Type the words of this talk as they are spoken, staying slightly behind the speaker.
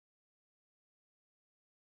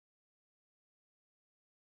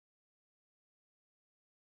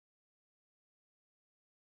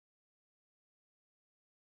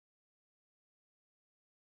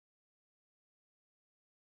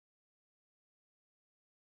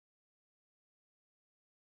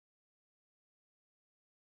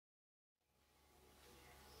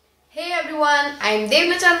Hey everyone, I am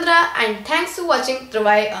Devina Chandra and thanks for watching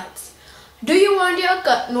Trouvaille Arts. Do you want your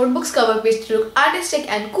notebook's cover page to look artistic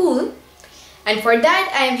and cool? And for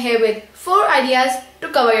that I am here with 4 ideas to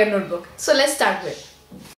cover your notebook. So let's start with.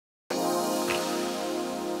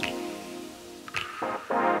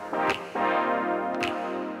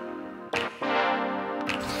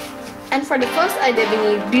 And for the first idea we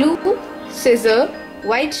need glue, scissor,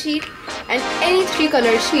 white sheet and any 3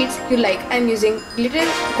 colored sheets you like. I am using glitter,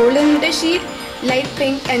 golden glitter sheet, light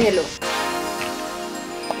pink and yellow.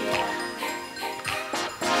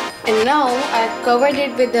 And now I have covered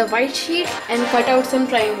it with the white sheet and cut out some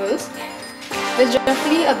triangles with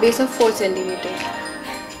roughly a base of 4 cm.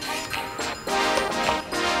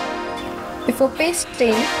 Before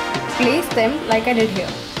pasting, place them like I did here.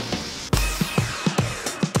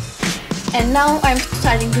 And now I am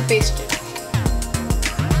starting to paste it.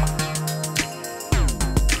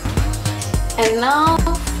 And now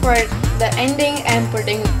for the ending I am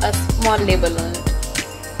putting a small label on it.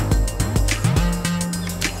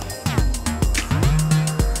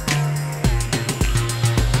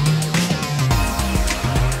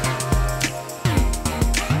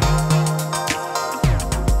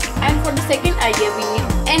 And for the second idea we need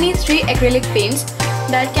any 3 acrylic paints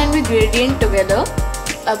that can be gradient together,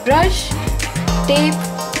 a brush, tape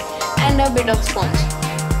and a bit of sponge.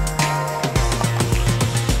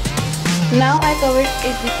 Now I covered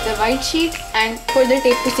it with the white sheet and put the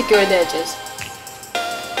tape to secure the edges.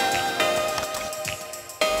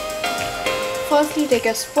 Firstly take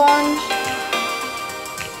a sponge,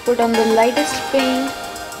 put on the lightest paint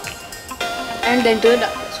and then to the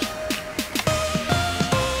darkest.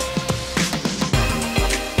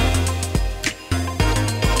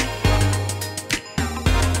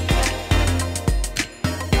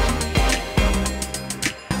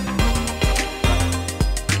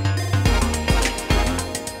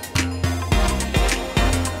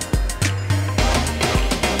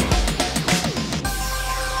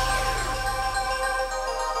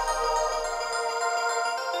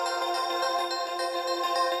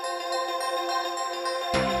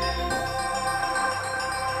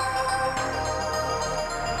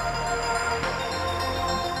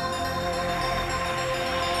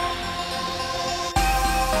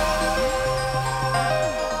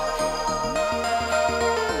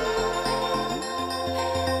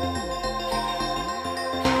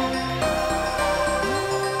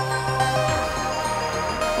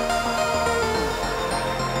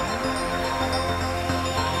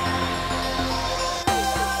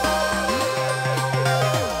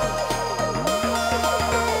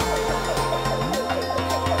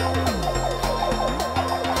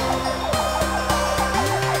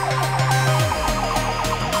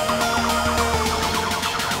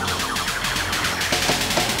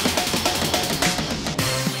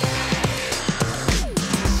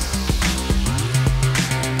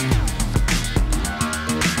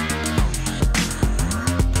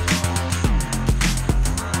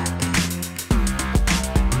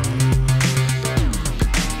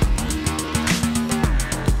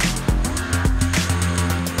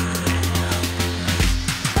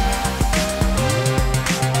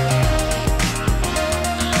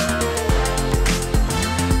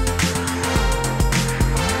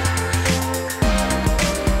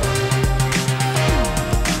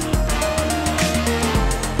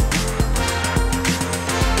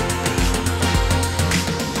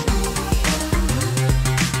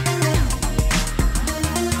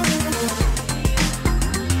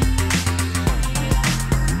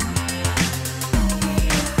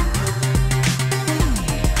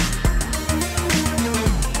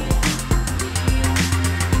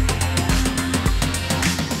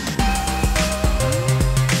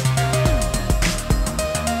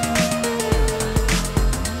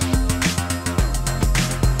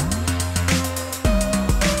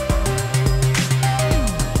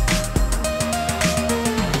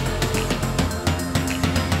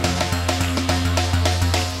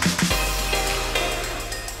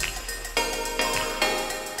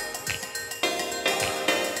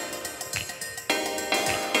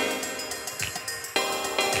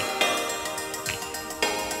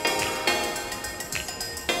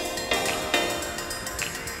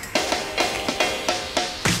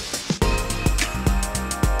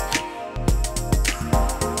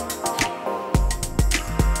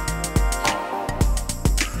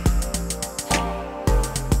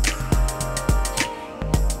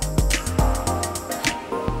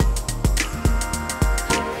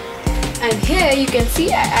 And here you can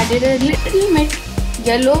see I added a little bit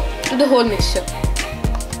yellow to the whole mixture.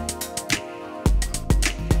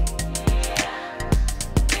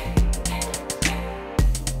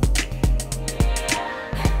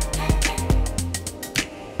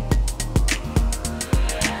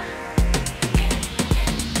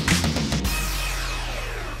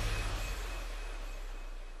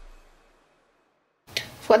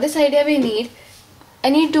 For this idea we need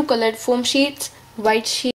any two colored foam sheets, white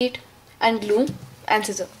sheet and glue and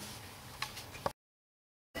scissor.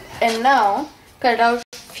 And now cut out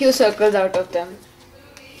few circles out of them.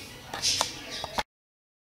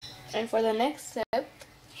 And for the next step,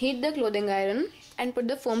 heat the clothing iron and put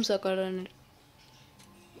the foam circle on it.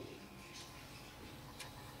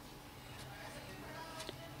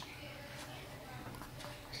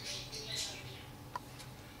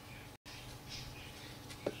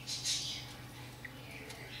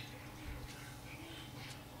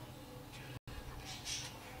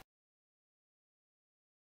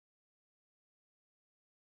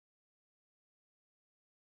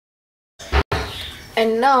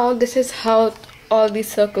 And now this is how all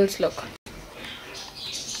these circles look.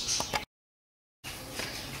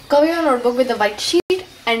 Cover your notebook with a white sheet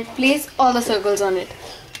and place all the circles on it.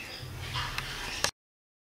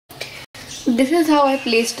 This is how I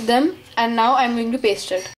placed them, and now I am going to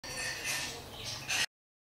paste it.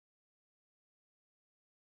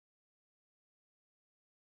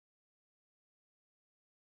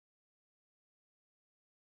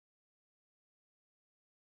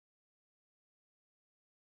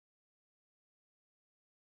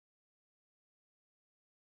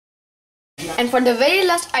 And for the very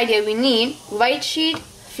last idea we need white sheet,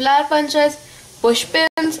 flower punches, push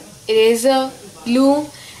pins, eraser, glue,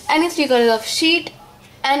 any three colors of sheet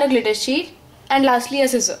and a glitter sheet, and lastly a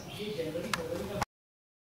scissor.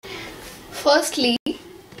 Firstly,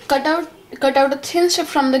 cut out a thin strip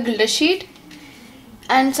from the glitter sheet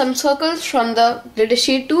and some circles from the glitter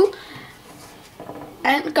sheet too,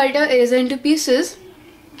 and cut your eraser into pieces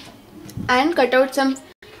and cut out some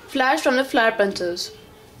flowers from the flower punches.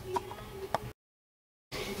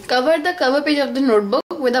 Cover the cover page of the notebook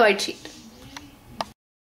with a white sheet.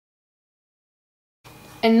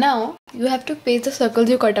 And now you have to paste the circles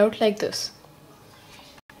you cut out like this.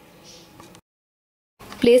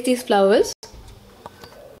 Place these flowers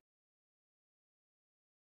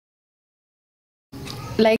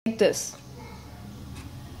like this.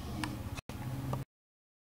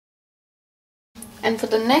 And for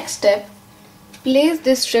the next step, place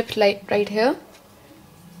this strip right here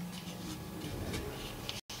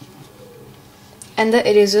and the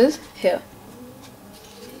erasers here.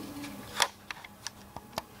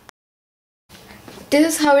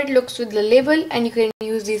 This is how it looks with the label, and you can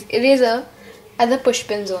use these eraser as a push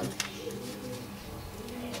pin zone.